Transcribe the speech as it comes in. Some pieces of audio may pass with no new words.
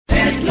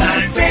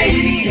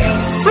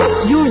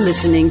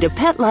listening to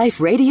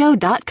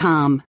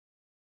PetLifeRadio.com.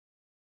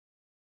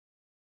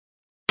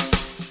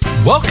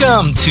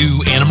 Welcome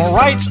to Animal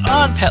Rights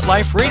on Pet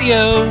Life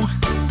Radio.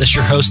 This is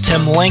your host,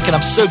 Tim Link, and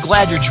I'm so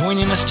glad you're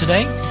joining us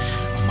today.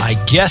 My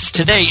guest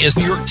today is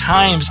New York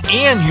Times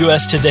and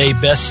U.S. Today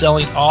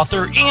best-selling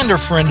author and a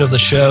friend of the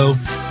show,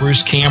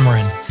 Bruce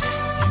Cameron.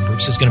 And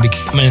Bruce is going to be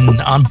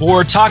coming on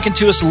board, talking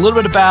to us a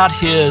little bit about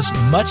his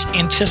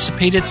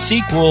much-anticipated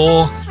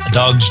sequel, A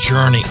Dog's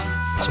Journey.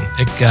 So we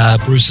pick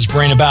Bruce's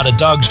brain about A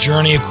Dog's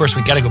Journey. Of course,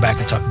 we got to go back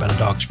and talk about A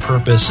Dog's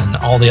Purpose and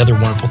all the other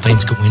wonderful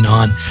things going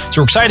on.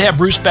 So we're excited to have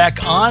Bruce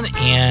back on,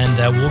 and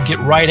we'll get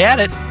right at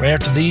it right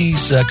after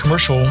these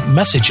commercial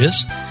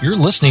messages. You're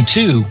listening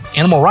to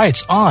Animal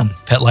Rights on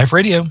Pet Life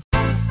Radio.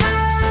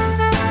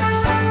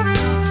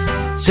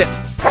 Sit.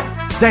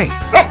 Stay.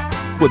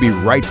 We'll be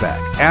right back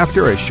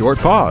after a short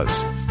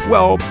pause.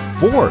 Well,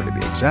 4 to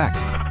be exact.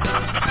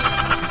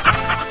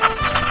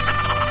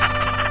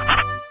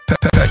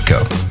 Petco,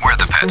 where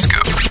the pets go.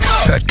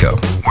 Petco,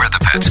 where the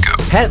pets go.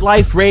 Pet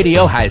Life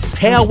Radio has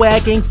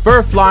tail-wagging,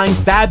 fur-flying,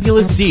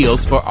 fabulous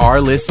deals for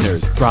our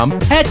listeners from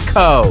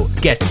Petco.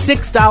 Get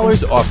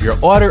 $6 off your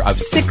order of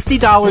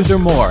 $60 or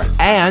more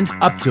and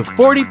up to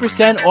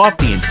 40% off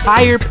the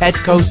entire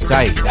Petco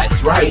site.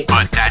 That's right.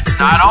 But that's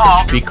not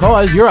all.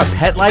 Because you're a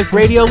Pet Life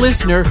Radio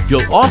listener,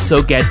 you'll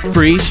also get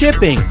free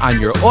shipping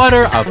on your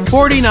order of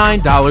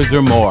 $49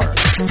 or more.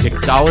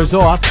 $6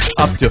 off,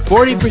 up to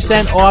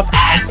 40% off,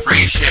 and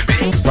free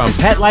shipping from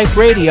Pet Life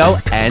Radio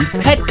and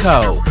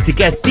Petco. To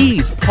get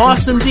these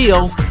awesome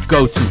deals,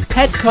 go to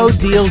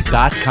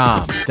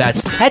PetcoDeals.com.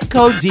 That's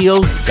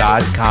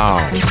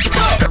PetcoDeals.com.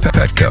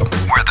 Petco,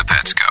 where the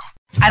pets go.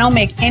 I don't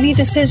make any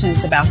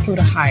decisions about who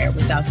to hire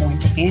without going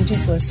to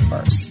Angie's List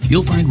first.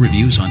 You'll find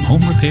reviews on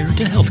home repair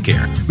to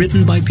healthcare,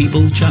 written by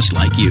people just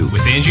like you.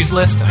 With Angie's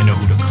List, I know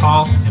who to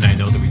call, and I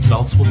know the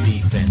results will be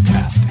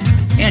fantastic.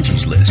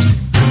 Angie's List,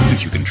 who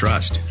you can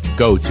trust.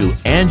 Go to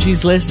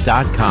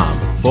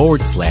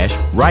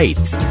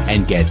angieslist.com/rights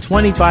and get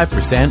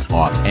 25%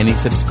 off any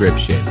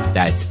subscription.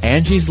 That's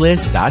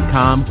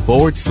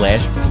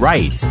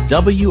angieslist.com/rights,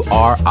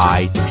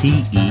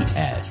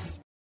 WRITES.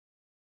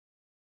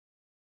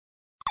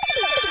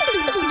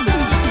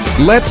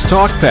 Let's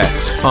talk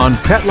pets on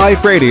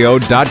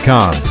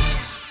PetLifeRadio.com.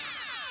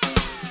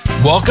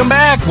 Welcome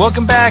back.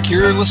 Welcome back.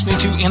 You're listening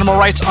to Animal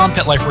Rights on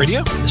Pet Life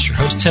Radio. This is your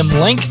host, Tim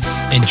Link.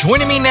 And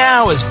joining me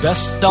now is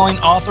best-selling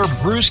author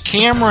Bruce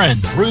Cameron.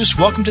 Bruce,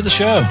 welcome to the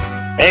show.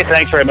 Hey,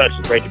 thanks very much.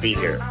 It's great to be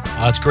here.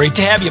 It's great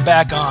to have you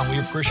back on. We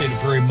appreciate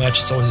it very much.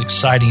 It's always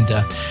exciting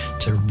to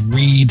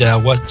read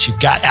what you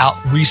got out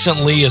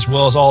recently, as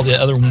well as all the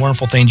other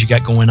wonderful things you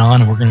got going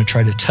on. And we're going to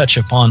try to touch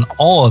upon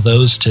all of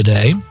those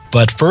today.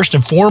 But first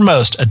and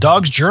foremost, A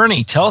Dog's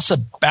Journey. Tell us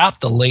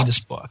about the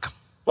latest book.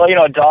 Well,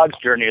 A Dog's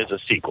Journey is a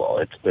sequel.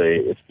 It's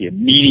the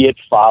immediate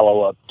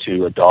follow-up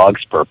to A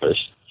Dog's Purpose.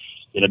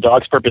 In A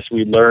Dog's Purpose,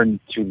 we learn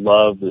to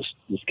love this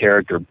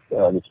character,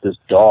 this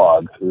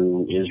dog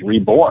who is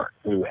reborn,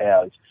 who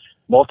has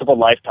multiple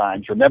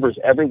lifetimes, remembers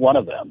every one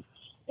of them,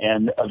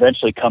 and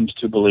eventually comes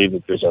to believe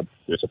that there's a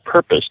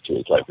purpose to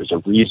his life. There's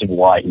a reason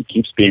why he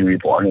keeps being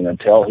reborn, and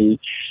until he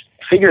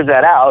figures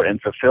that out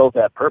and fulfills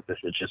that purpose,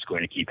 it's just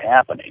going to keep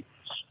happening.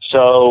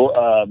 So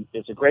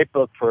it's a great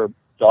book for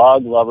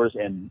dog lovers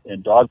and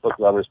dog book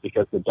lovers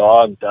because the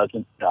dog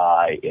doesn't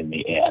die in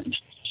the end.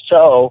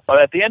 So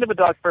at the end of A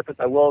Dog's Purpose,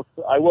 I will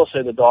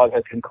say the dog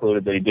has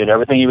concluded that he did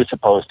everything he was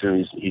supposed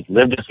to. He's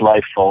lived his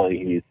life fully.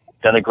 He's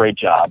done a great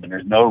job, and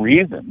there's no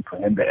reason for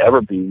him to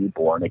ever be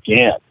reborn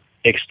again.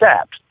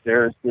 Except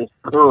there's this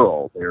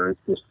girl. There's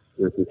this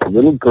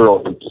little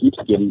girl who keeps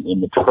getting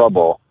into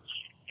trouble,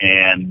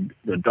 and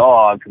the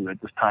dog, who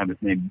at this time is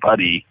named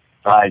Buddy,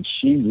 decides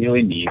she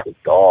really needs a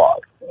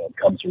dog, and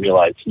comes to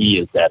realize he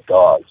is that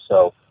dog.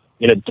 So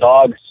in A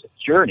Dog's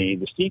Journey,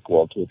 the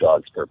sequel to A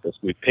Dog's Purpose,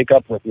 we pick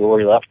up where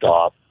we left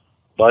off.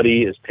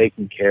 Buddy is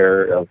taking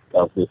care of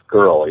this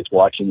girl. He's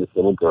watching this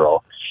little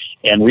girl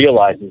and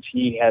realizes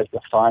he has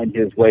to find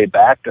his way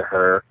back to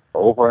her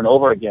over and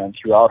over again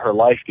throughout her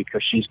life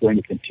because she's going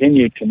to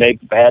continue to make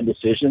bad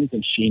decisions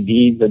and she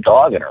needs a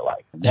dog in her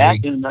life.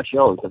 That, in a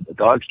nutshell, is The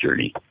Dog's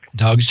Journey.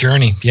 Dog's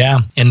Journey, yeah.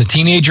 And the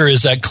teenager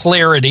is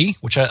Clarity,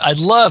 which I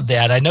love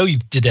that. I know you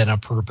did that on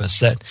purpose,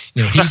 that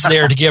he's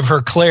there to give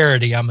her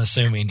clarity, I'm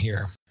assuming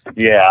here.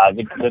 Yeah,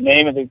 the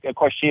name of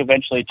course, she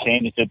eventually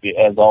changes it,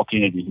 as all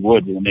teenagers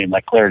would, with a name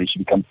like Clarity.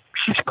 She's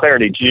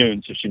Clarity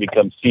June, so she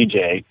becomes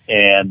CJ.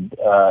 And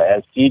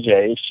as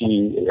CJ,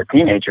 a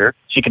teenager,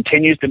 she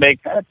continues to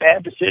make kind of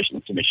bad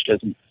decisions. I mean, she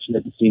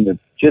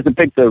doesn't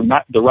pick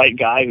the right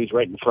guy who's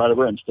right in front of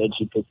her. Instead,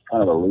 she picks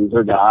kind of a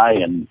loser guy,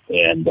 and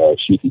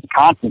she's in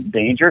constant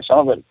danger.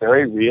 Some of it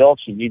very real.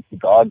 She needs the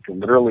dog to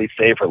literally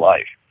save her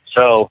life.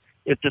 So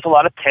there's a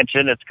lot of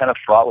tension. It's kind of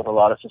fraught with a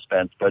lot of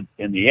suspense, but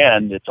in the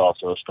end, it's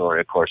also a story,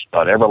 of course,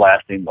 about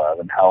everlasting love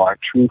and how our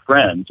true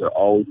friends are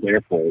always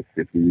there for us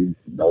if we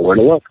know where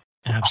to look.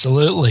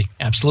 Absolutely.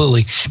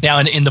 Now,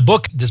 in the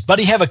book, does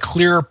Buddy have a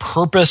clear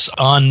purpose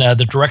on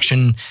the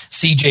direction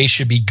CJ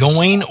should be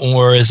going,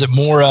 or is it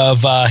more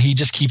of he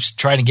just keeps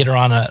trying to get her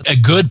on a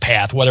good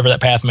path, whatever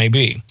that path may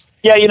be?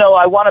 Yeah,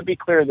 I want to be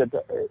clear that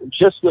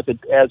just with it,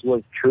 as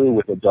was true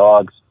with a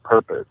dog's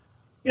purpose,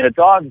 in a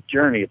dog's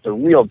journey, it's a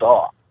real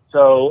dog.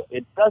 So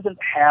it doesn't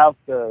have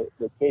the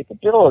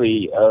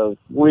capability of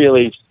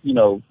really,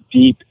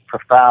 deep,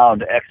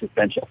 profound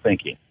existential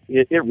thinking.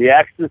 It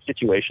reacts to the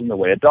situation the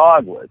way a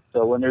dog would.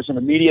 So when there's an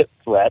immediate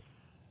threat,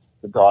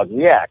 the dog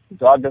reacts. The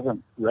dog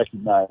doesn't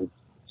recognize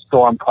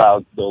storm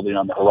clouds building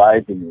on the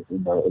horizon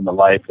in the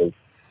life of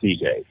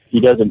CJ. He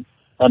doesn't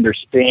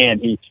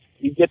understand.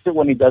 He gets it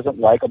when he doesn't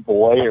like a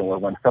boy or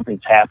when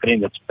something's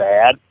happening that's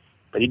bad,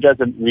 but he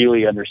doesn't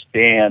really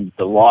understand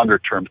the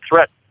longer-term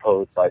threat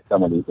posed by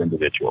some of these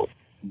individuals.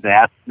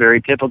 That's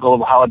very typical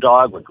of how a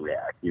dog would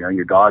react.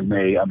 Your dog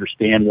may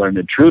understand what an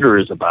intruder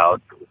is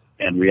about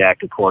and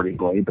react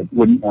accordingly, but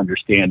wouldn't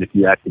understand if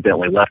you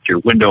accidentally left your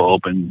window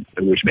open,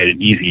 which made it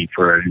easy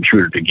for an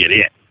intruder to get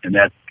in. And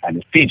that's kind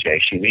of CJ.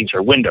 She leaves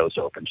her windows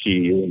open.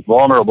 She is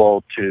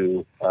vulnerable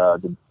to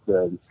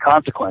the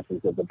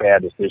consequences of the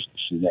bad decisions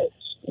she makes.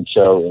 And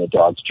so in a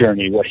dog's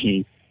journey, what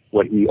he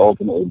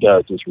ultimately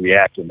does is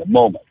react in the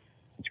moment.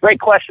 It's a great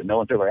question. No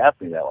one's ever asked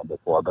me that one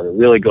before, but it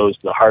really goes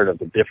to the heart of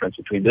the difference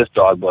between this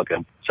dog book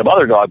and some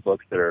other dog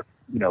books that are,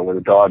 where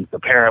the dogs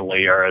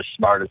apparently are as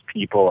smart as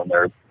people and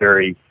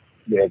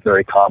they have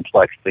very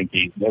complex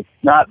thinking. That's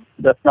not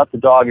the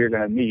dog you're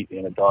going to meet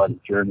in a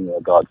dog's journey or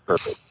a dog's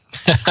purpose.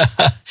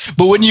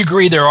 But wouldn't you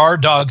agree there are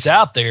dogs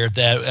out there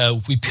that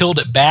if we peeled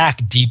it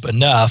back deep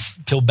enough,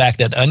 peeled back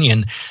that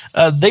onion,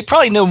 they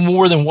probably know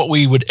more than what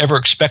we would ever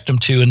expect them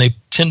to, and they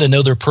tend to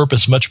know their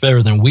purpose much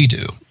better than we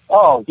do.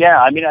 Oh, yeah.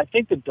 I mean, I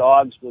think the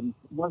dogs,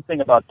 one thing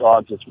about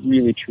dogs that's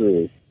really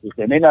true is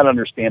they may not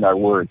understand our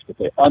words, but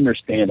they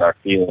understand our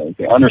feelings.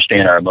 They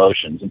understand our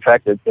emotions. In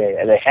fact, they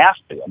have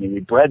to. I mean, we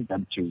bred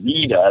them to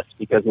read us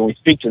because when we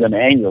speak to them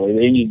angrily,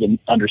 they need to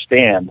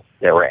understand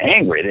that we're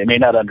angry. They may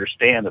not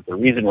understand that the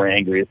reason we're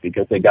angry is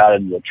because they got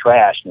into the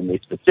trash and we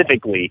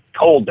specifically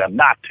told them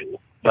not to.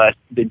 But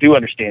they do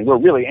understand we're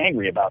really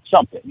angry about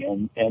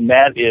something. And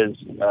that is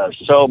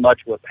so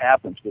much what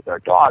happens with our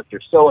dogs. They're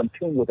so in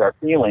tune with our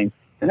feelings.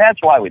 And that's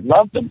why we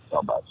love them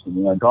so much. I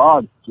mean, our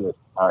dogs, just,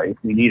 if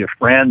we need a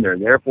friend, they're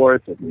there for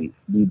us. If we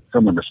need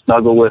someone to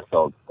snuggle with,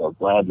 they'll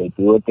gladly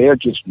do it. They're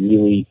just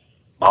really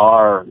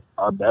our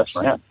best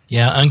friend.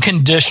 Yeah,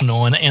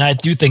 unconditional. And I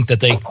do think that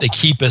they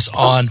keep us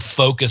on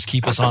focus,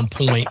 keep us on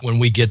point when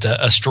we get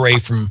astray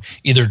from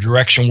either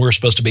direction we're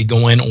supposed to be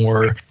going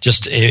or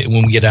just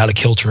when we get out of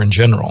kilter in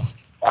general.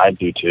 I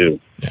do too.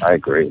 Yeah. I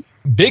agree.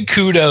 Big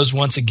kudos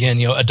once again,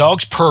 A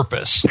Dog's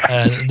Purpose.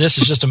 This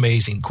is just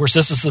amazing. Of course,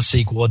 this is the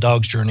sequel, A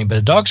Dog's Journey, but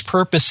A Dog's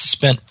Purpose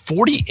spent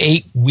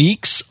 48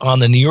 weeks on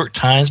the New York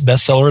Times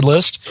bestseller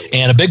list,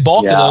 and a big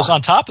bulk of those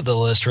on top of the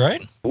list,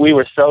 right? We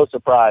were so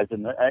surprised,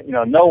 and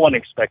no one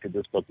expected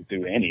this book to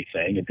do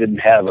anything. It didn't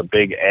have a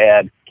big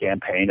ad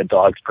campaign. A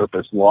Dog's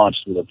Purpose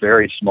launched with a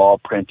very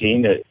small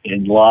printing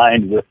in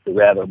line with the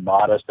rather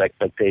modest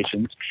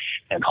expectations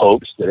and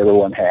hopes that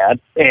everyone had,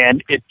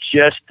 and it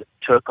just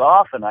took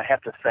off. And I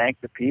have to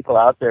thank the people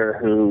out there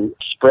who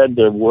spread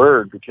the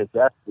word, because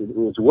it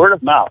was word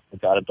of mouth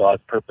that got A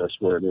Dog's Purpose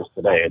where it is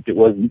today.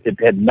 It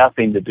had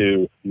nothing to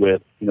do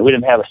with, we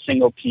didn't have a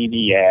single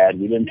TV ad,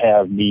 we didn't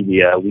have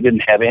media, we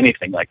didn't have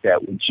anything like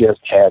that. We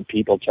just had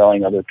people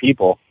telling other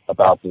people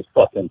about this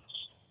book. And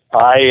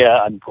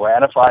I'm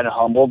gratified and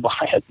humbled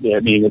by it. I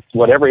mean, it's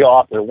what every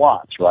author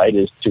wants, right?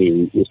 Is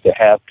to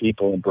have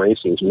people embrace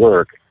his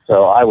work.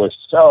 So I was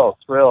so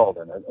thrilled,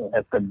 and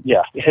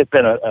it has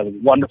been a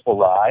wonderful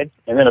ride.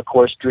 And then, of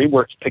course,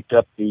 DreamWorks picked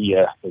up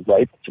the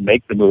rights to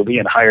make the movie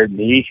and hired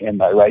me and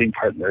my writing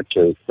partner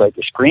to write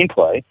the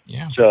screenplay.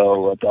 Yeah.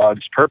 So A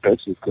Dog's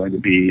Purpose is going to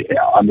be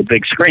on the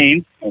big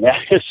screen, and that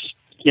is,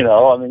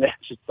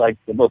 that's just like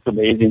the most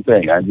amazing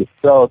thing. I'm just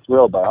so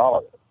thrilled by all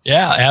of it.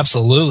 Yeah,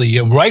 absolutely.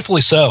 Yeah, rightfully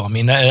so. I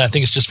mean, I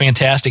think it's just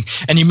fantastic.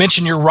 And you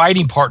mentioned your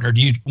writing partner.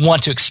 Do you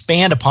want to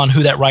expand upon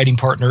who that writing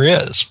partner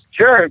is?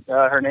 Sure.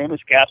 Her name is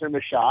Catherine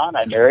Michon.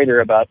 I married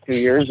her about 2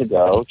 years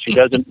ago. She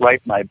doesn't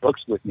write my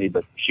books with me,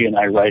 but she and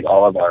I write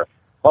all of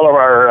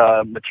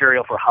our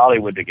material for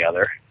Hollywood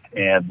together.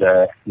 And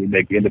we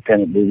make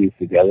independent movies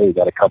together. We've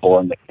got a couple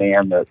in the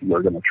can that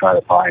we're going to try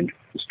to find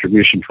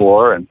distribution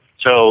for. And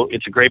so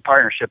it's a great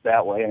partnership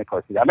that way. And, of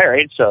course, we got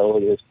married, so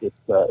it's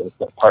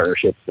a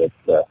partnership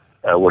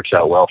that works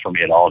out well for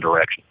me in all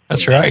directions.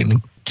 That's right.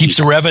 And keeps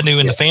the revenue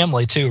in the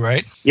family, too,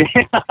 right?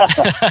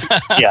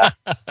 Yeah.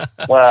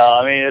 Well,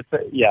 I mean,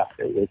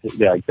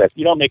 exactly.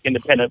 You don't make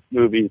independent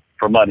movies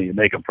for money. You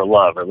make them for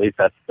love. Or at least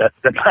that's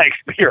my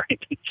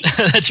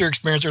experience. That's your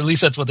experience, or at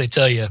least that's what they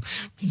tell you.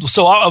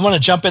 So I want to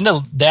jump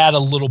into that a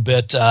little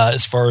bit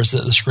as far as the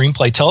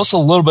screenplay. Tell us a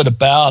little bit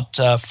about,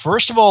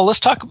 first of all,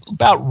 let's talk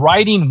about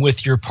writing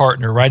with your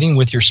partner, writing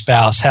with your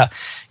spouse. How,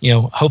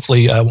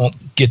 hopefully I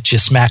won't get you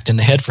smacked in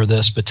the head for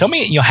this, but tell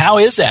me, how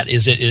is that?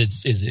 Is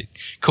it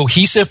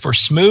cohesive? stiff or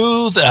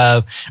smooth?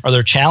 Are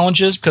there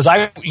challenges? Because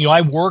I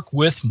work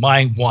with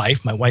my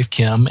wife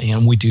Kim,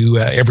 and we do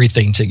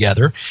everything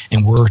together,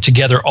 and we're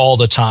together all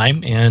the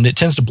time, and it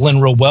tends to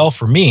blend real well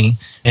for me.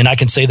 And I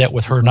can say that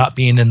with her not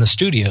being in the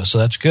studio, so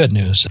that's good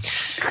news.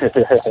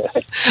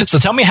 So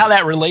tell me how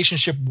that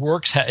relationship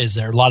works. Is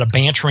there a lot of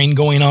bantering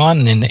going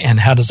on, and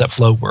how does that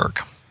flow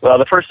work? Well,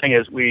 the first thing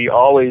is we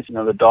always,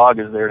 the dog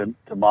is there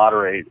to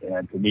moderate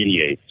and to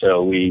mediate.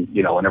 So we,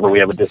 whenever we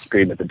have a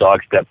disagreement, the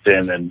dog steps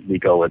in and we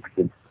go with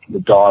the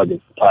dog as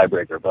the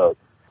tiebreaker vote.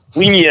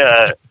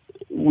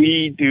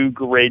 We do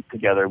great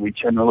together. We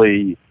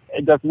generally,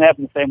 it doesn't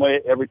happen the same way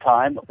every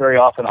time. Very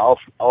often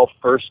I'll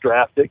first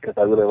draft it because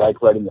I really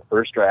like writing the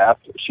first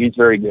draft. She's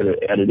very good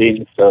at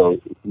editing, so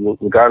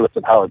regardless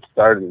of how it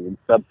started in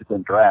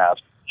subsequent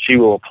drafts, she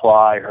will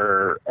apply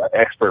her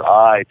expert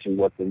eye to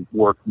what the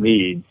work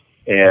needs.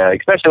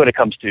 Especially when it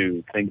comes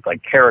to things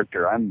like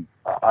character,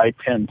 I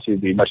tend to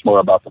be much more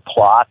about the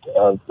plot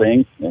of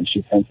things, and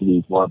she tends to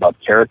be more about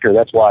character.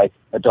 That's why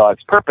A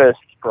Dog's Purpose,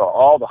 for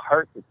all the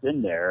heart that's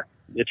in there,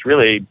 it's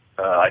really,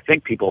 I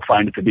think people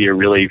find it to be a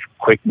really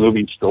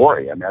quick-moving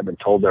story. I mean, I've been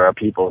told there are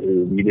people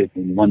who read it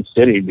in one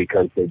sitting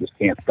because they just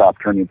can't stop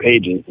turning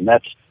pages, and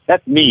that's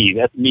me.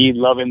 That's me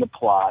loving the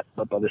plot,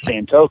 but by the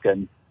same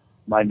token,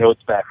 my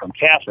notes back from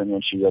Catherine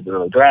when she read the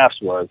early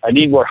drafts was, I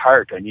need more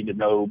heart. I need to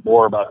know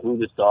more about who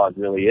this dog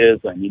really is.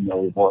 I need to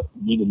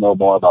know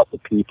more about the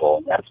people.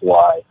 And that's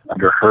why,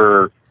 under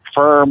her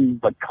firm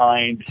but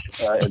kind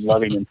and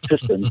loving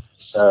insistence,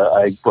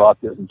 I brought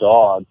this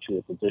dog to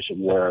a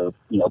position where,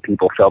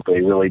 people felt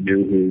they really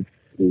knew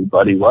who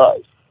Buddy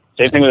was.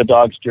 Same thing with A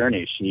Dog's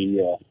Journey. She,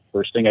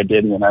 first thing I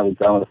did when I was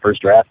done with the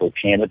first draft was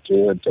hand it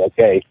to her and say,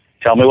 okay,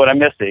 tell me what I'm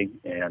missing.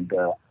 And,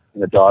 in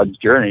The Dog's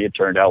Journey, it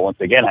turned out,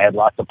 once again, I had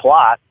lots of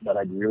plot, but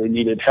I really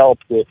needed help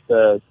with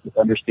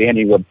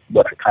understanding what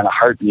kind of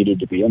heart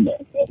needed to be in there.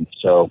 And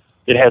so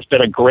it has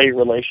been a great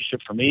relationship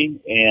for me.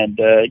 And,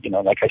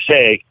 like I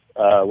say,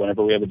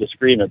 whenever we have a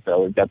disagreement,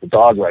 though, we've got the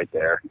dog right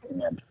there.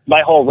 And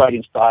my whole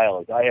writing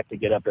style is I have to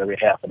get up every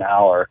half an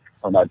hour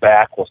or my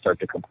back will start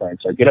to complain.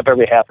 So I get up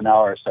every half an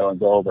hour or so and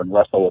go over and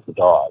wrestle with the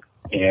dog.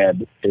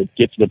 And it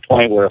gets to the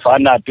point where if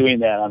I'm not doing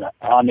that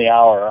on the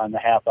hour, on the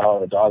half hour,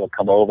 the dog will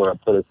come over and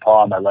put his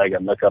paw on my leg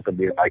and look up and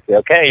be like,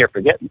 okay, you're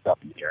forgetting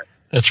something here.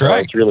 That's right. So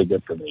it's really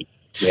good for me.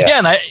 Yeah,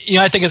 and I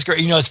think it's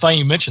great. It's funny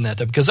you mentioned that,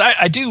 though, because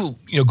I do,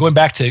 going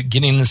back to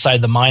getting inside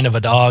the mind of a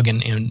dog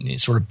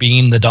and sort of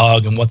being the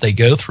dog and what they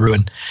go through.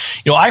 And,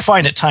 I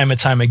find it time and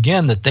time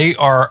again that they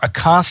are a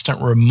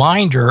constant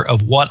reminder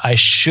of what I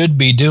should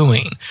be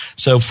doing.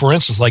 So, for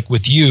instance, like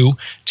with you,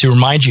 to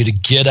remind you to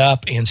get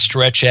up and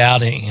stretch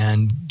out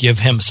and give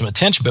him some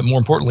attention, but more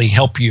importantly,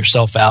 help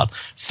yourself out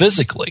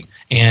physically.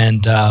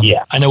 And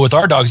I know with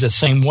our dogs, that's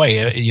the same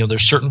way.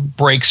 There's certain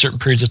breaks, certain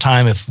periods of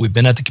time. If we've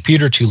been at the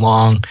computer too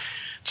long,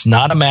 it's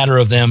not a matter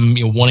of them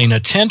wanting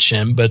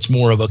attention, but it's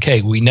more of,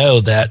 okay, we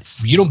know that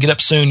if you don't get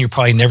up soon, you're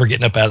probably never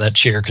getting up out of that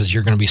chair because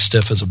you're going to be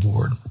stiff as a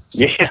board.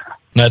 Yeah.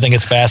 And I think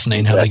it's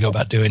fascinating how they go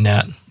about doing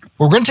that.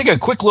 We're going to take a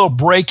quick little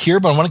break here,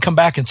 but I want to come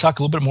back and talk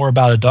a little bit more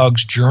about A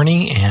Dog's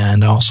Journey,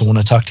 and I also want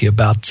to talk to you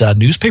about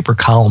Newspaper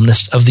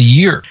Columnist of the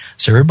Year.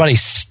 So everybody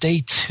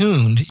stay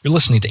tuned. You're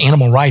listening to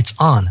Animal Rights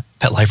on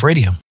Pet Life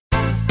Radio.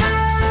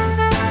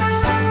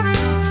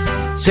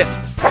 Sit.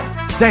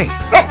 Stay.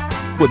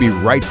 We'll be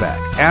right back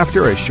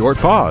after a short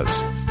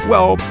pause.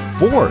 Well,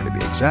 4 to be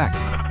exact.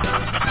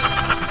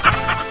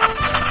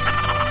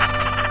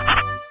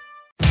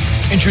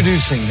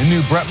 Introducing the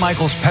new Bret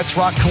Michaels Pets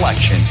Rock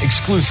collection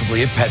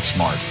exclusively at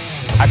PetSmart.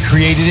 I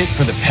created it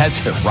for the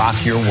pets that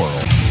rock your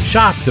world.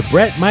 Shop the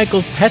Bret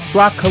Michaels Pets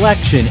Rock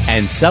collection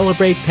and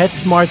celebrate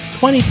PetSmart's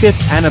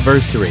 25th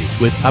anniversary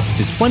with up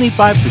to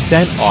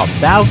 25% off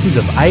thousands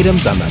of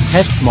items on the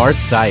PetSmart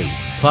site.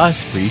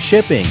 Plus free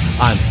shipping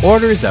on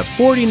orders of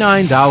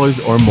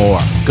 $49 or more.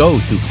 Go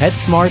to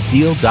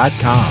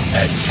PetSmartDeal.com.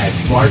 That's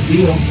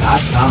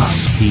PetSmartDeal.com.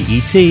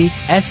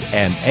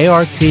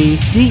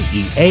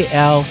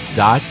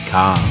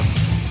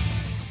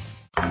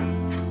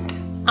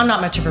 PetSmartDeal.com. I'm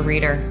not much of a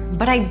reader,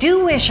 but I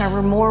do wish I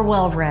were more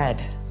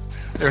well-read.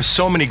 There are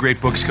so many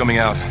great books coming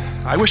out.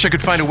 I wish I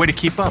could find a way to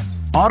keep up.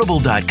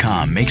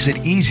 Audible.com makes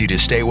it easy to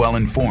stay well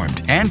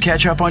informed and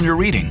catch up on your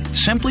reading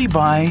simply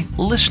by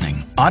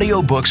listening.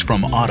 Audiobooks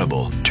from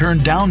Audible turn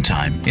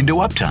downtime into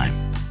uptime.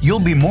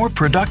 You'll be more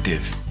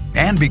productive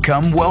and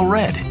become well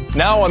read.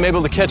 Now I'm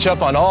able to catch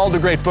up on all the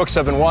great books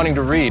I've been wanting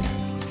to read.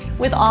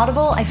 With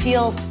Audible, I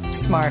feel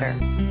smarter.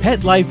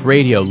 Pet Life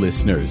Radio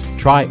listeners,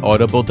 try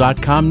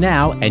Audible.com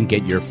now and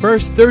get your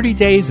first 30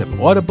 days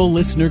of Audible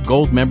Listener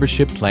Gold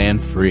membership plan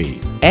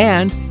free.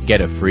 And get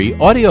a free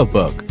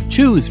audiobook.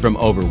 Choose from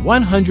over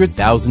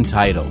 100,000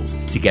 titles.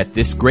 To get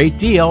this great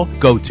deal,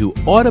 go to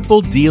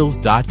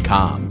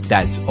audibledeals.com.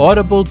 That's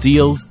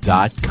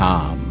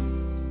audibledeals.com.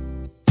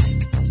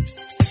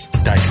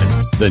 Dyson.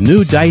 The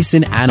new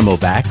Dyson Animal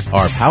Vacs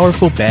are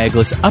powerful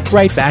bagless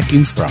upright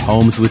vacuums for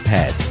homes with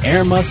pets.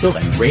 Air muscle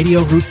and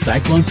radio root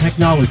cyclone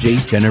technology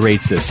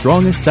generates the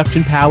strongest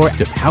suction power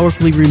to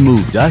powerfully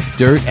remove dust,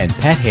 dirt, and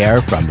pet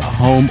hair from the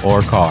home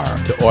or car.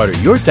 To order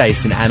your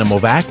Dyson Animal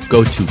Vac,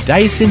 go to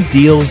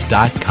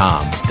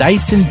DysonDeals.com.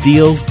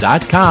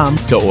 DysonDeals.com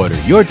to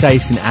order your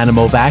Dyson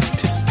Animal Vac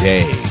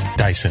today.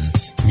 Dyson.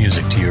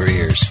 Music to your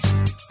ears.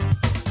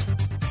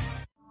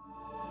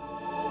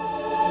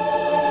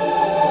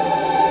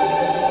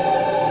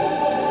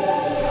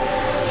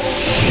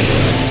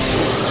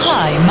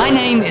 Hi, my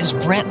name is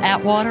Brent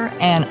Atwater,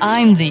 and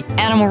I'm the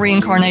Animal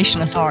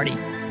Reincarnation Authority.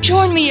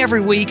 Join me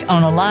every week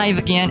on Alive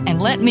Again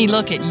and let me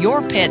look at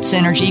your pet's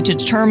energy to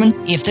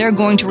determine if they're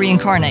going to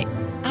reincarnate.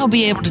 I'll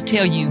be able to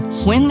tell you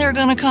when they're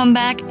going to come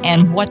back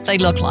and what they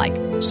look like.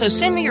 So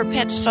send me your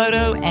pet's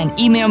photo and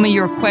email me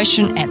your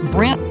question at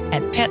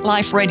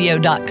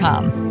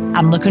brent@petliferadio.com.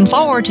 I'm looking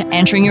forward to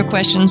answering your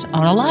questions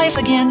on Alive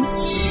Again.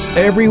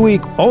 Every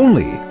week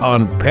only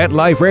on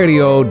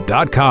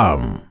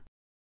PetLifeRadio.com.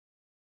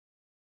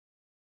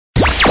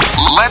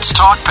 Let's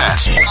talk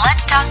pets.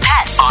 Let's talk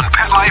pets On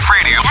Pet Life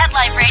Radio. Pet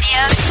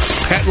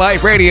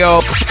Life Radio.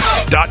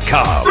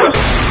 PetLifeRadio.com.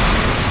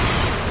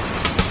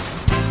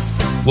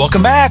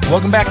 Welcome back.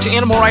 Welcome back to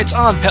Animal Rights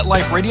on Pet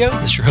Life Radio.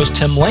 This is your host,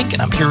 Tim Link,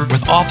 and I'm here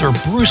with author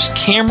Bruce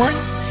Cameron.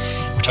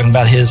 We're talking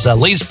about his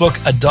latest book,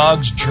 A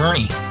Dog's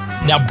Journey.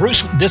 Now,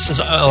 Bruce, this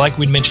is, like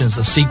we mentioned, is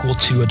a sequel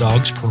to A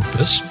Dog's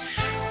Purpose.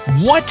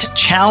 What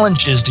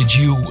challenges did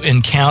you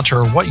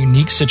encounter, what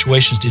unique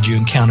situations did you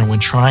encounter when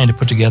trying to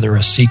put together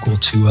a sequel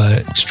to an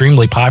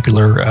extremely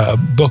popular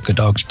book, A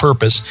Dog's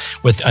Purpose,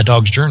 with A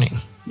Dog's Journey?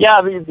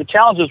 Yeah, the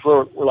challenges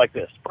were like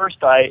this.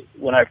 First,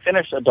 when I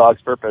finished A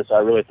Dog's Purpose, I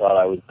really thought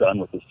I was done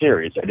with the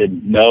series. I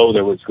didn't know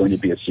there was going to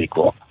be a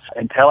sequel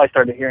until I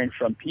started hearing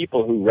from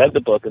people who read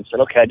the book and said,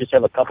 okay, I just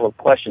have a couple of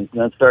questions,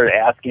 and then started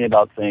asking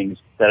about things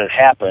that had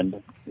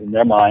happened in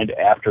their mind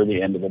after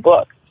the end of the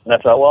book. And I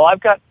thought, well, I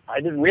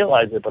didn't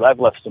realize it, but I've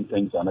left some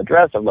things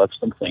unaddressed. I've left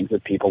some things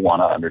that people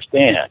want to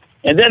understand.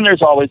 And then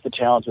there's always the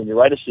challenge when you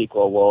write a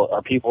sequel, well,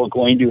 are people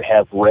going to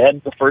have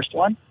read the first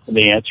one? And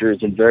the answer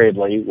is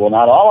invariably, well,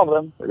 not all of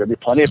them. There are going to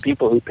be plenty of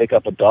people who pick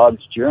up A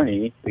Dog's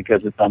Journey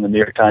because it's on the New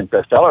York Times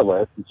bestseller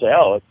list and say,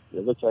 oh,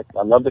 it looks like,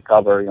 I love the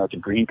cover. You know, it's a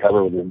green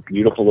cover with a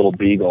beautiful little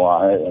beagle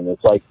on it. And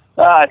it's like,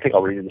 I think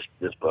I'll read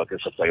this book. It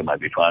looks like it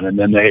might be fun. And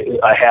then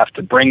I have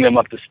to bring them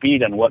up to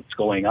speed on what's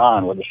going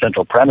on, what the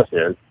central premise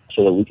is,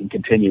 so that we can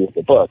continue with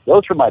the book.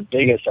 Those were my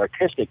biggest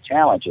artistic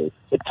challenges.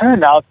 It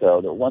turned out, though,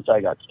 that once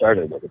I got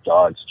started with A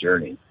Dog's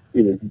Journey,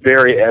 it was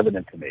very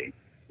evident to me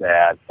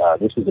that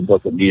this was a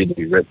book that needed to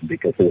be written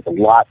because there was a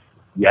lot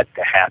yet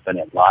to happen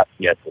and lots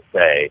yet to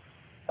say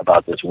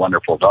about this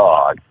wonderful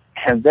dog.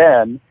 And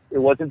then it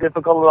wasn't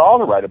difficult at all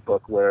to write a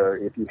book where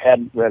if you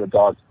hadn't read A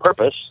Dog's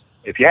Purpose,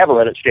 if you haven't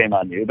read it, shame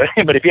on you, but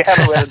if you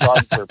haven't read A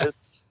Dog's Purpose,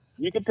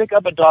 you can pick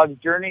up A Dog's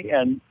Journey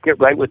and get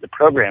right with the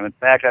program. In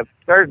fact, I've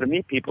started to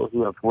meet people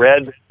who have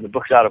read the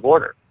books out of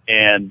order.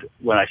 And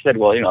when I said,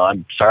 well,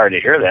 I'm sorry to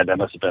hear that. That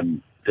must have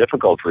been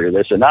difficult for you.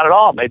 They said, not at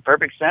all. It made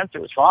perfect sense.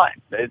 It was fine.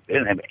 They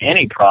didn't have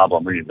any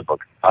problem reading the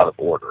book out of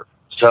order.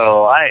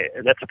 So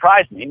that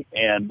surprised me.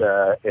 And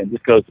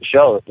just goes to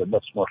show it's a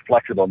much more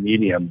flexible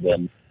medium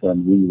than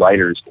we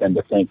writers tend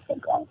to think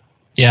sometimes.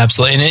 Yeah,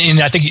 absolutely. And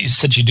I think you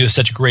said you do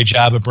such a great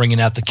job of bringing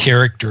out the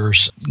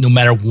characters, no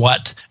matter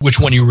which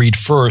one you read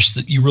first,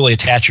 that you really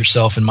attach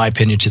yourself, in my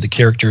opinion, to the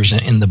characters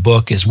in the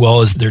book as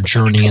well as their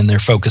journey and their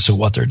focus of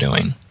what they're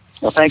doing.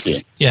 Well, thank you.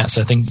 Yes,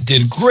 I think you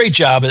did a great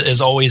job, as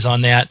always,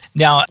 on that.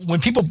 Now,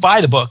 when people buy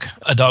the book,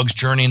 A Dog's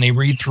Journey, and they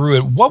read through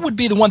it, what would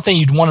be the one thing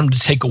you'd want them to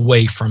take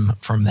away from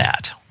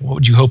that? What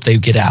would you hope they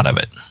get out of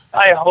it?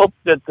 I hope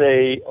that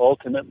they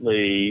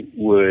ultimately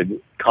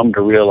would come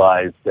to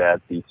realize that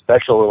the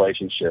special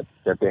relationship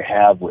that they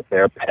have with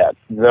their pet,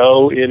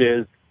 though it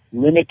is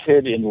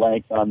limited in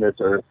length on this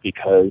earth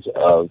because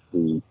of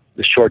the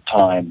short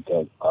time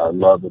that our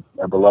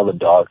beloved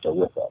dogs are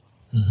with us,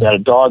 that a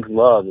dog's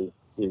love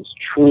is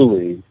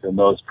truly the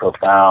most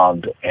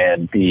profound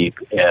and deep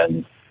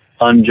and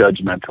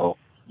unjudgmental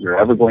you're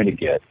ever going to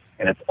get,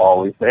 and it's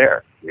always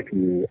there. If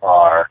you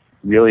are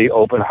really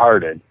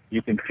open-hearted,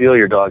 you can feel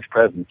your dog's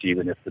presence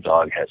even if the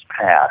dog has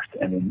passed.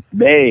 And it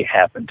may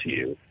happen to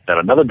you that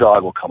another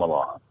dog will come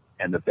along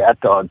and that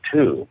dog,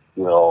 too,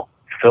 will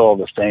fill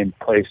the same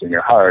place in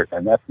your heart,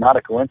 and that's not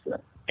a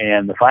coincidence.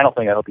 And the final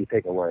thing I hope you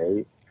take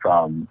away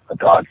from A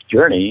Dog's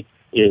Journey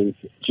is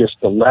just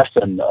the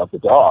lesson of the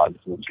dogs,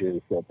 which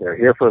is that they're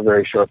here for a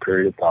very short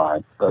period of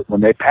time. But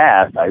when they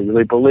pass, I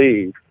really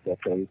believe that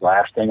the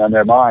last thing on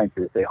their minds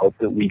is they hope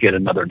that we get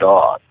another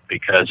dog,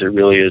 because it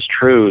really is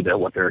true that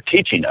what they're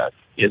teaching us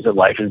is that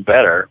life is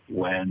better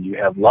when you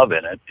have love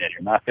in it, and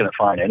you're not going to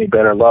find any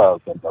better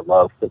love than the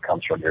love that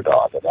comes from your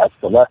dog. And that's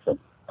the lesson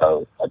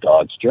of A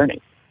Dog's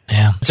Journey.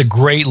 Yeah, it's a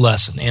great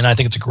lesson, and I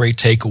think it's a great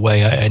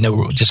takeaway. I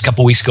know just a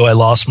couple weeks ago I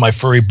lost my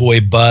furry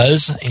boy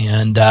Buzz,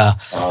 and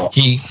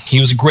he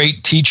was a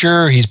great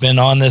teacher. He's been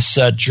on this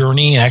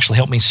journey and actually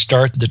helped me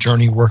start the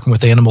journey working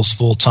with animals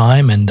full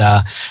time, and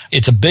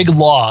it's a big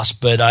loss.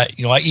 But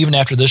even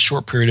after this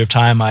short period of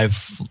time,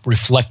 I've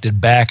reflected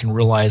back and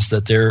realized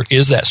that there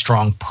is that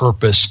strong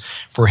purpose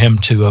for him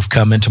to have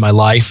come into my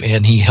life,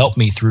 and he helped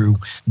me through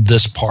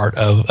this part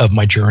of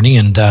my journey.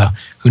 And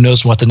who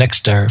knows what the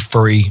next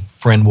furry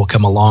friend will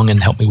come along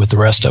and help me with the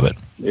rest of it.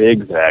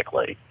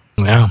 Exactly.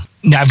 Yeah.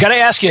 Now, I've got to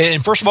ask you,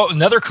 and first of all,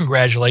 another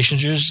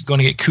congratulations. You're just going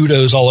to get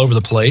kudos all over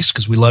the place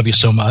because we love you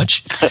so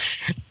much.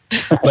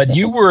 But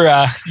you were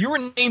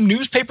named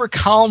Newspaper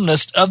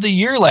Columnist of the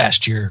Year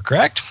last year,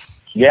 correct?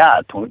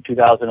 Yeah,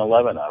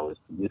 2011. I was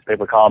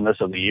Newspaper Columnist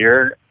of the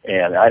Year,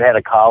 and I'd had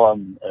a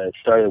column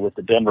started with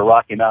the Denver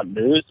Rocky Mountain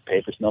News. The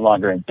paper's no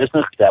longer in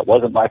business. That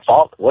wasn't my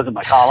fault. It wasn't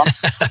my column.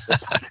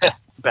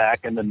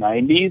 Back in the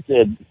 90s,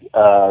 and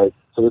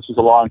so this was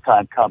a long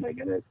time coming,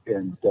 and it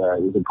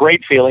was a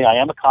great feeling. I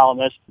am a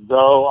columnist,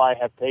 though I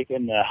have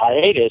taken a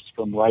hiatus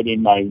from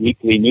writing my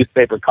weekly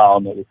newspaper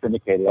column that was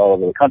syndicated all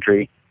over the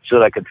country so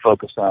that I could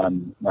focus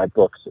on my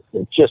books.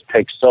 It just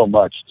takes so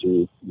much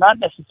to, not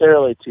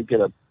necessarily to get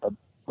a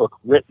book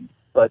written,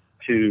 but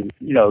to,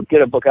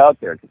 get a book out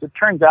there. Because it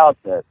turns out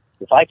that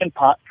if I can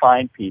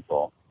find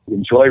people who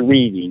enjoy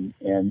reading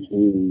and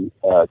who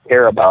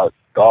care about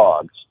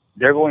dogs,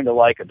 they're going to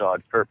like A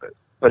Dog's Purpose.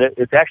 But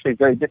it's actually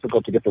very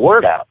difficult to get the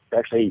word out. It's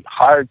actually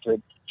hard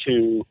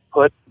to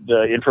put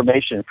the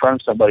information in front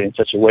of somebody in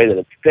such a way that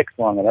it sticks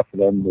long enough for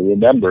them to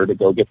remember to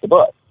go get the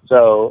book.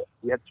 So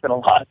you have to spend a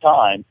lot of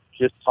time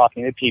just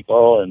talking to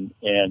people, and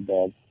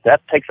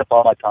that takes up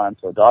all my time.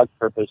 So A Dog's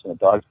Purpose and A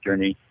Dog's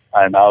Journey,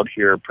 I'm out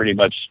here pretty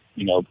much,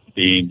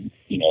 being,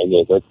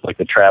 like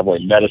the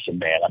traveling medicine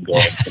man. I'm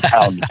going from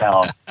town to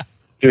town,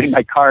 doing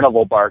my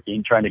carnival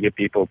barking, trying to get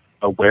people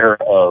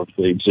aware of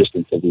the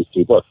existence of these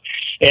two books.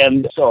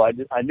 And so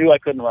I knew I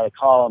couldn't write a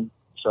column,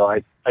 so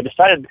I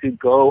decided to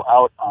go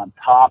out on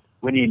top.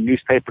 Winning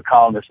Newspaper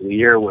Columnist of the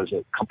Year was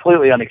a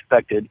completely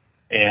unexpected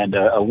and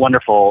a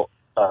wonderful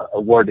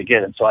award to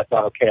get. And so I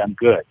thought, okay, I'm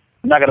good.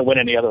 I'm not going to win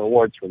any other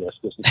awards for this.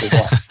 This is the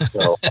one.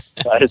 So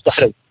I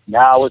decided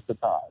now is the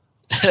time.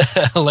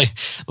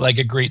 like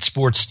a great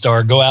sports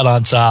star, go out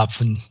on top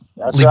and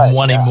That's leave right,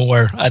 wanting yeah.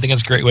 more. I think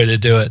that's a great way to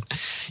do it.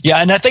 Yeah,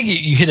 and I think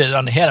you hit it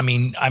on the head. I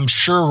mean, I'm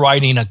sure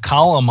writing a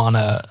column on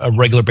a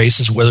regular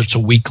basis, whether it's a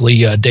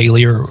weekly,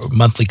 daily, or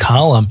monthly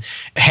column,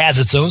 has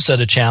its own set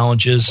of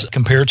challenges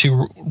compared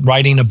to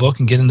writing a book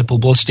and getting the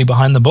publicity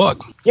behind the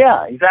book.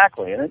 Yeah,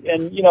 exactly. And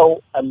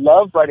I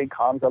love writing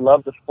columns. I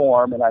love the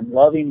form, and I'm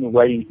loving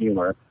writing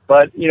humor.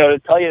 But, to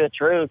tell you the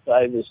truth,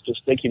 I was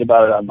just thinking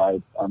about it on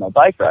my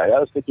bike ride. I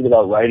was thinking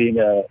about writing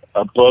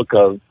a book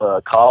of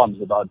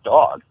columns about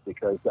dogs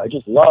because I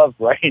just love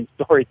writing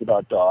stories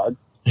about dogs.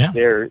 Yeah.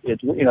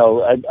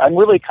 I'm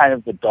really kind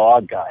of the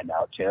dog guy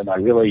now, Tim. I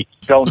really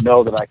don't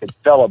know that I could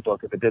sell a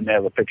book if it didn't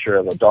have a picture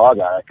of a dog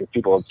on it, because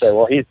people would say,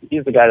 well, he's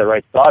the guy that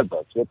writes dog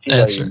books. What's he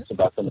writing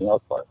about something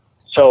else for?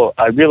 So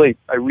I really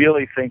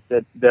think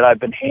that I've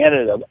been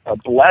handed a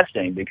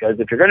blessing, because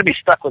if you're going to be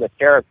stuck with a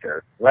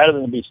character, rather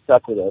than be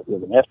stuck with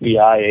an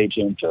FBI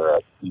agent or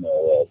a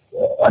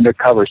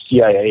undercover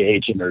CIA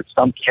agent or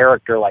some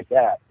character like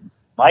that,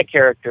 my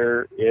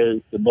character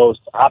is the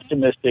most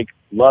optimistic,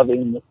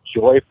 loving,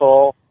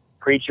 joyful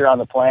creature on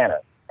the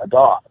planet, a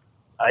dog.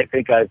 I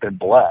think I've been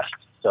blessed.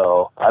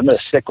 So I'm going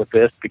to stick with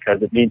this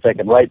because it means I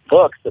can write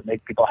books that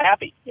make people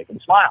happy, make them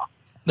smile.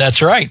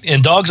 That's right.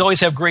 And dogs always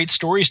have great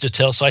stories to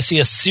tell. So I see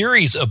a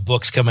series of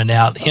books coming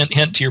out. Hint,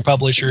 hint to your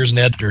publishers and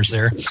editors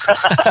there.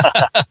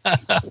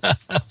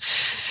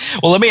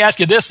 Well, let me ask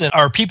you this then.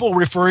 Are people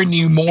referring to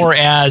you more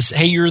as,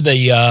 hey, you're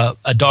the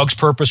A Dog's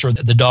Purpose or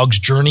the Dog's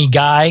Journey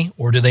guy,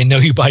 or do they know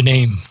you by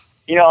name?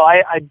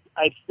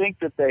 I think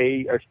that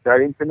they are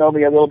starting to know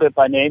me a little bit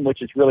by name,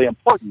 which is really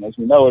important. As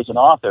you know, as an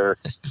author,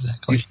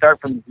 exactly. You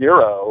start from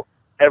zero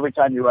every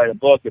time you write a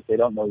book if they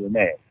don't know your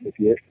name.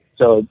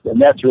 And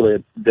that's really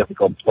a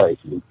difficult place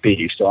to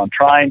be. So I'm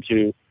trying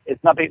to,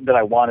 it's not that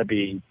I want to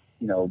be,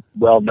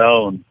 well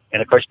known.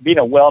 And of course, being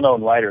a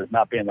well-known writer is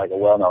not being like a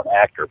well-known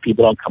actor.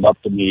 People don't come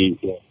up to me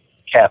in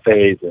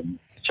cafes and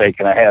say,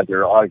 can I have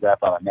your autograph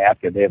on a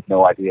napkin? They have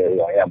no idea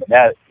who I am.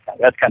 And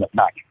that's kind of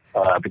nice,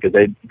 because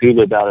they do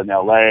live out in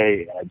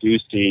LA. And I do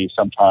see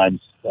sometimes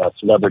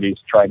celebrities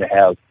trying to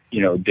have,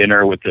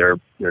 dinner with their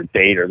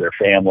date or their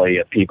family,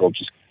 and people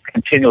just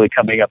continually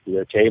coming up to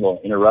their table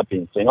and interrupting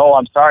and saying, oh,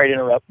 I'm sorry to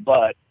interrupt,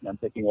 but, and I'm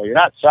thinking, well, you're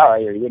not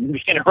sorry, or you wouldn't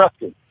be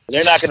interrupted.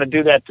 They're not going to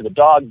do that to the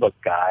dog book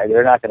guy.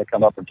 They're not going to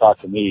come up and talk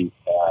to me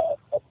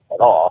at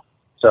all.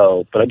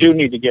 So, but I do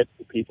need to get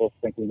the people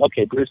thinking,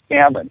 okay, Bruce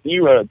Cameron, he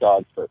wrote A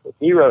Dog's Purpose.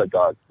 He wrote A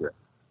Dog's Journey.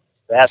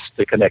 That's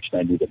the connection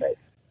I need to make.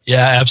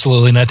 Yeah,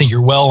 absolutely. And I think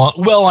you're well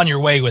on your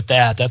way with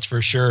that. That's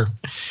for sure.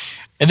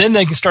 And then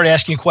they can start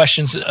asking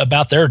questions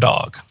about their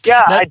dog.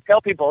 Yeah, I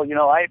tell people,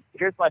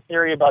 here's my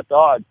theory about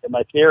dogs. And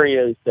my theory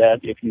is that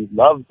if you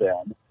love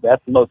them,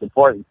 that's the most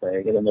important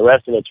thing. And then the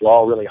rest of it's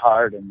all really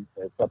hard, and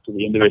it's up to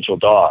the individual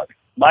dog.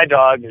 My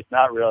dog is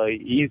not really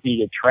easy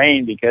to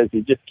train because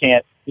he just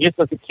can't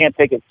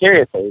take it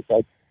seriously. It's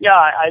like, yeah,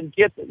 I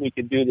get that we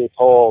could do this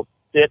whole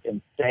sit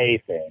and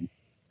stay thing,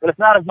 but it's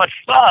not as much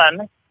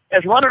fun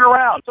as running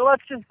around. So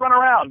let's just run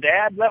around,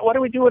 Dad. What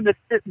are we doing this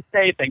sit and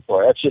stay thing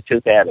for? That's just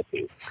his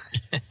attitude.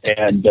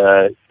 And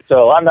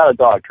so I'm not a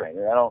dog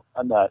trainer.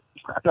 I'm not.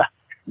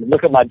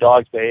 Look at my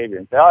dog's behavior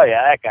and say, oh,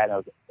 yeah, that guy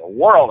knows the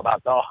world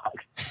about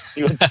dogs.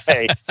 He would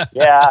say,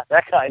 yeah,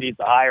 that guy needs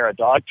to hire a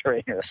dog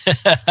trainer.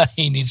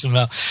 He needs some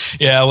help.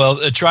 Yeah,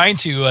 well, trying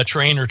to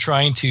train or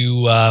trying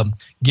to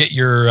get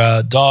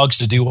your dogs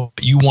to do what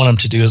you want them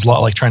to do is a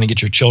lot like trying to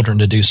get your children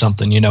to do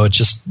something. It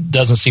just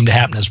doesn't seem to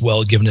happen as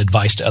well giving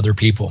advice to other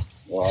people.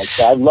 Well,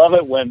 I love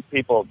it when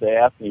they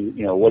ask me,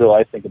 what do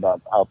I think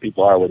about how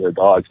people are with their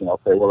dogs? And I'll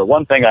say, well, the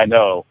one thing I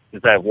know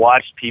is I've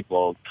watched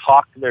people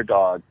talk to their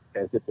dogs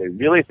as if they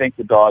really think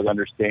the dog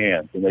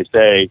understands. And they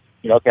say,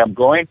 okay, I'm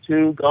going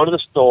to go to the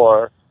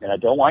store, and I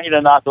don't want you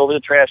to knock over the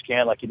trash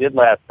can like you did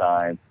last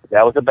time.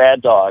 That was a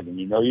bad dog, and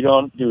you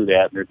don't do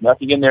that. And there's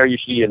nothing in there you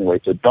should eat anyway,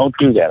 so don't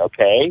do that,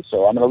 okay?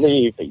 So I'm going to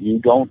leave, but you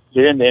don't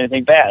get into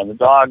anything bad. And the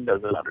dog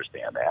doesn't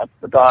understand that.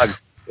 The dog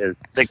is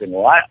thinking,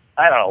 well,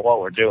 I don't know what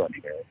we're doing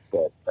here,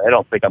 but I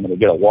don't think I'm going to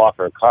get a walk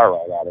or a car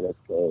ride out of it,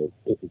 so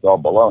this is all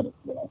baloney,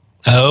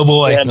 Oh,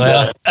 boy. And,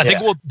 I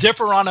think we'll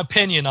differ on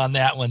opinion on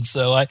that one.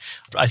 So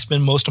I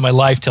spend most of my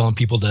life telling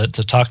people to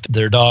talk to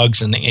their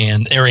dogs and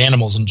their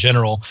animals in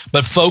general,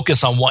 but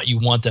focus on what you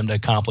want them to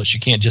accomplish. You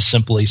can't just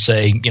simply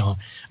say,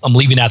 I'm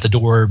leaving out the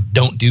door,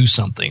 don't do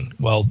something.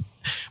 Well,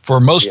 for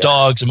most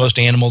dogs and most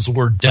animals, the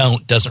word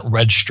don't doesn't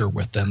register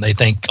with them. They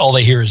think all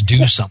they hear is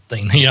do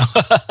something,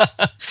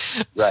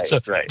 Right, so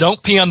right.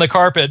 Don't pee on the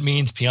carpet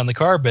means pee on the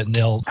carpet, and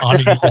they'll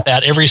honor you with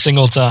that every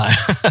single time.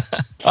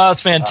 Oh,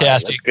 that's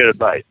fantastic. That's good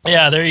advice.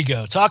 Yeah, there you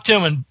go. Talk to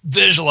them and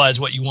visualize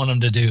what you want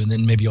them to do, and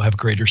then maybe you'll have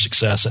greater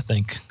success, I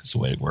think. That's the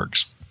way it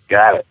works.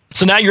 Got it.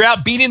 So now you're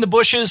out beating the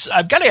bushes.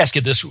 I've got to ask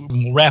you this.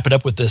 We'll wrap it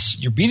up with this.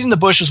 You're beating the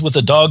bushes with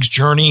A Dog's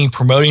Journey,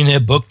 promoting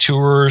it, book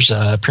tours,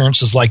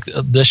 appearances like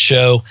this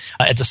show.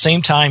 At the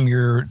same time,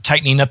 you're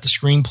tightening up the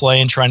screenplay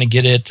and trying to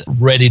get it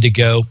ready to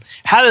go.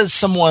 How does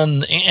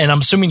someone, and I'm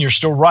assuming you're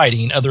still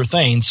writing other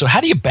things, so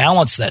how do you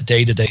balance that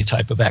day-to-day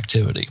type of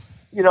activity?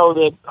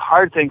 The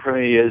hard thing for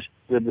me is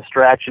the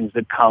distractions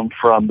that come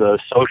from the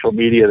social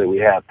media that we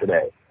have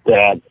today.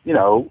 That,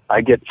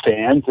 I get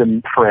fans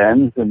and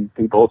friends and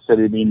people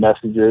sending me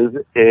messages,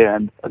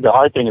 and the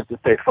hard thing is to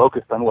stay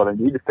focused on what I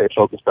need to stay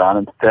focused on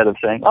instead of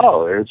saying,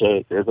 oh, there's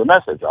a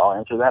message, I'll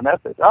answer that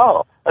message.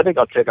 Oh, I think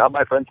I'll check out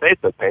my friend's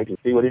Facebook page and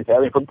see what he's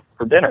having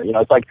for dinner.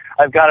 It's like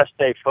I've got to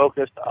stay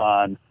focused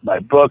on my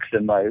books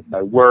and my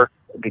work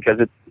because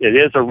it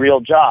is a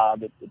real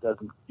job. It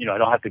doesn't, I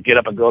don't have to get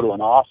up and go to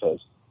an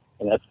office.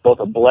 And that's both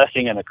a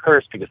blessing and a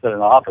curse because in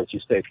an office you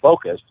stay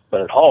focused,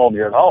 but at home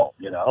you're at home,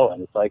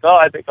 and it's like, oh,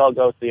 I think I'll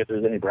go see if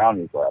there's any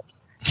brownies left.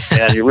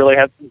 And you really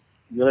have to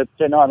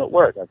say, no, I'm at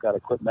work. I've got to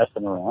quit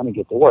messing around and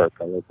get to work.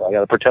 I got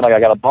to pretend like I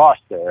got a boss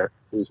there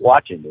who's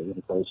watching me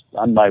because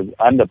I'm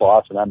the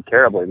boss and I'm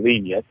terribly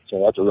lenient,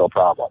 so that's a real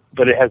problem.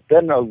 But it has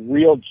been a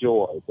real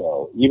joy,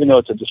 though, even though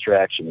it's a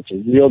distraction. It's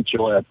a real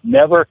joy.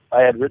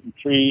 I had written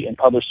 3 and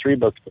published 3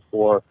 books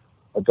before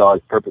A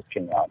Dog's Purpose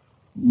came out.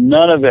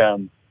 None of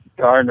them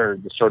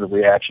garnered the sort of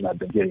reaction I've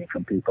been getting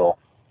from people.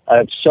 I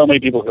have so many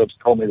people who have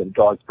told me that A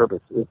Dog's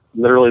Purpose is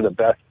literally the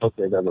best book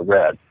they've ever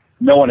read.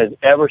 No one has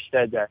ever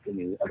said that to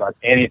me about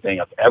anything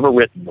I've ever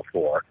written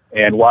before.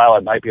 And while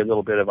it might be a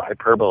little bit of a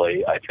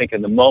hyperbole, I think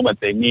in the moment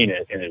they mean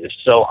it, and it is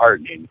so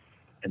heartening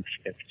and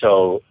it's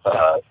so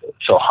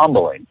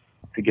humbling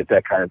to get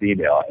that kind of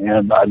email.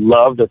 And I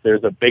love that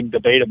there's a big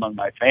debate among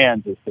my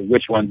fans as to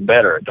which one's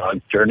better, A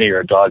Dog's Journey or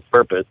A Dog's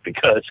Purpose,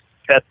 because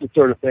that's the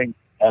sort of thing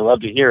I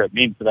love to hear. It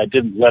means that I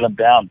didn't let them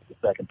down for the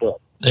second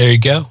book. There you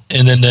go.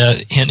 And then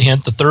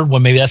hint, the third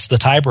one, maybe that's the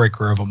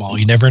tiebreaker of them all.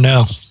 You never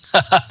know.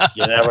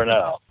 You never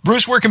know.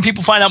 Bruce, where can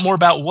people find out more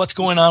about what's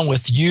going on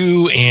with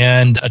you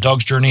and A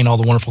Dog's Journey and all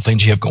the wonderful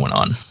things you have going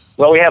on?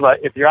 Well,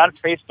 if you're on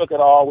Facebook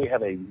at all, we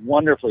have a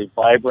wonderfully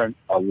vibrant,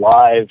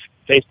 alive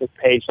Facebook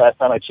page. Last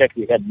time I checked,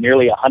 we had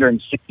nearly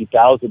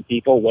 160,000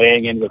 people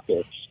weighing in with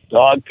their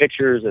dog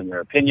pictures and their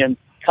opinions.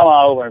 Come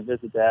on over and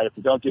visit that. If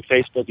you don't do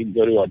Facebook, you can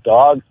go to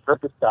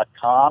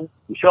adogspurpose.com.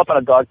 You show up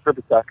on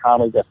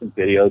adogspurpose.com, we've got some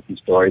videos and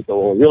stories. But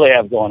what we really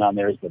have going on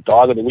there is the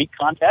Dog of the Week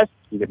contest.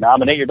 You can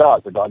nominate your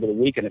dog for Dog of the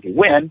Week, and if you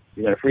win,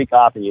 you get a free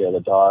copy of The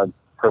Dog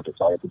Purpose.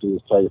 All you have to do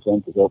is play the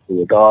thing to go for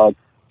your dog.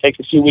 It takes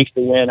a few weeks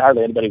to win.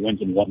 Hardly anybody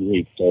wins in 1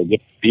 week, so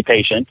be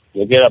patient.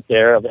 You'll get up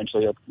there.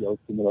 Eventually, you'll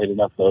accumulate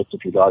enough votes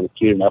if your dog is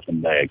cute enough,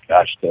 and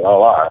gosh, they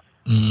all are.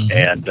 Mm-hmm.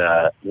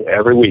 And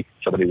every week,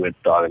 somebody wins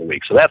Dog of the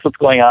Week. So that's what's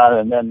going on,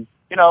 and then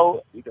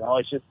you can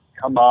always just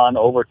come on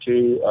over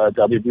to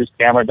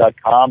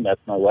wbrucecameron.com.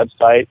 That's my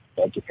website.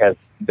 That just has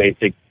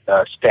basic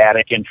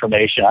static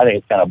information. I think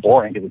it's kind of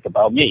boring because it's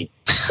about me.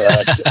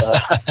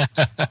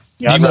 But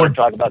I'd rather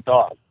talk about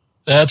dogs.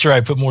 That's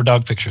right. Put more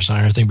dog pictures on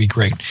everything. Be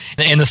great.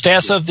 And the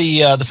status of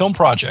the film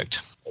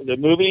project. The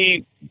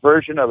movie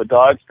version of A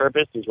Dog's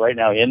Purpose is right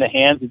now in the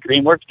hands of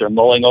DreamWorks. They're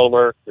mulling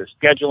over their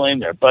scheduling,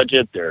 their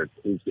budget,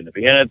 who's going to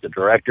be in it, the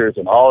directors,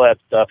 and all that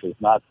stuff is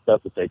not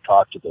stuff that they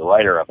talk to the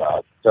writer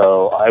about.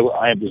 So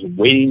I am just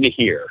waiting to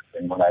hear.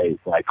 And when I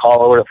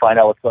call over to find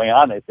out what's going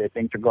on, they say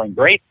things are going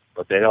great,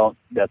 but they don't.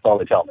 That's all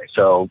they tell me.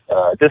 So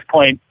at this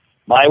point,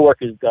 my work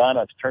is done.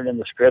 I've turned in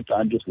the script.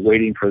 I'm just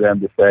waiting for them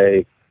to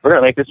say, we're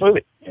going to make this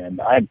movie.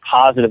 And I'm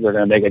positive they're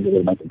going to make it. They're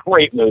going to make a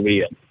great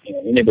movie. And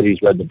anybody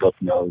who's read the book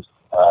knows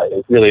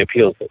it really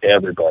appeals to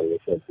everybody.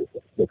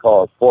 They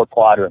call it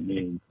 4-quadrant,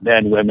 meaning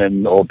men,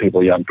 women, old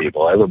people, young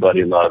people.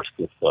 Everybody loves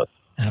this book.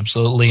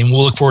 Absolutely. And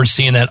we'll look forward to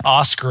seeing that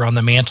Oscar on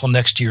the mantle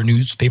next to your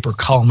Newspaper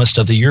Columnist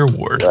of the Year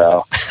award.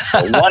 Well,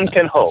 one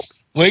can hope.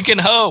 We can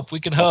hope.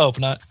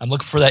 And I'm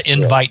looking for that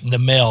invite in the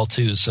mail,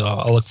 too, so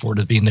I'll look forward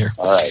to being there.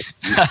 All right.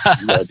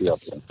 You gotta be up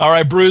there. All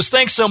right, Bruce,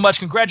 thanks so much.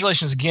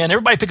 Congratulations again.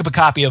 Everybody pick up a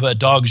copy of A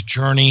Dog's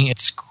Journey.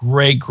 It's a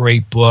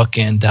great book,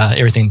 and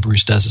everything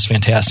Bruce does is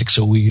fantastic,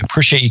 so we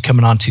appreciate you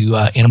coming on to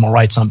Animal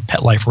Rights on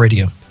Pet Life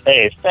Radio.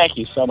 Hey, thank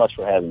you so much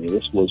for having me.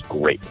 This was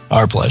great.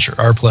 Our pleasure.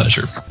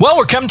 Well,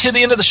 we're coming to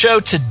the end of the show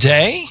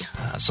today.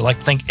 So I'd like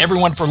to thank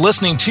everyone for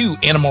listening to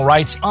Animal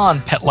Rights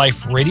on Pet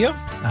Life Radio.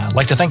 I'd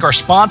like to thank our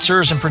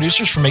sponsors and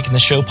producers for making the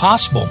show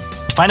possible.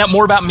 To find out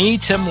more about me,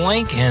 Tim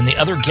Link, and the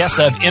other guests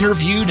I've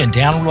interviewed and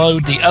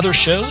download the other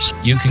shows,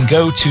 you can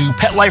go to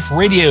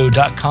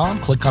PetLifeRadio.com,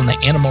 click on the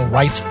Animal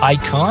Rights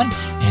icon,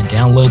 and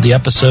download the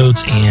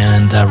episodes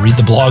and read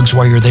the blogs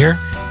while you're there.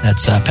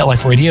 That's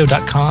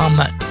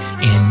PetLifeRadio.com.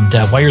 And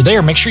while you're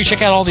there, make sure you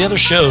check out all the other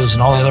shows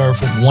and all the other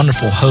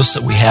wonderful hosts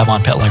that we have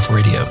on Pet Life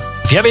Radio.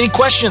 If you have any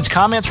questions,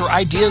 comments, or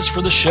ideas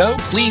for the show,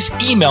 please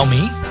email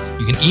me.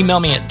 You can email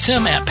me at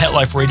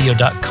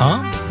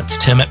tim@PetLifeRadio.com. That's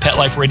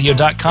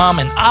tim@PetLifeRadio.com,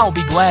 and I'll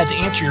be glad to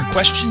answer your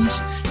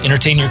questions,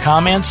 entertain your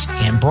comments,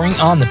 and bring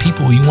on the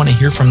people you want to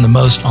hear from the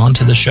most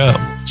onto the show.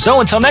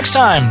 So until next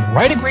time,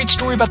 write a great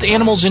story about the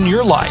animals in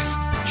your life.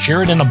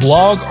 Share it in a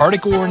blog,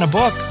 article, or in a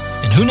book.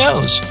 And who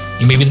knows,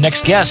 you may be the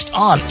next guest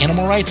on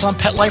Animal Rights on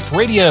Pet Life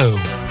Radio.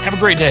 Have a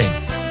great day.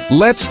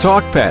 Let's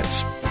Talk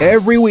Pets,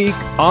 every week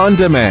on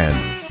demand,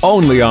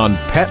 only on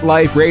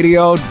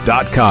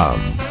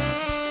PetLifeRadio.com.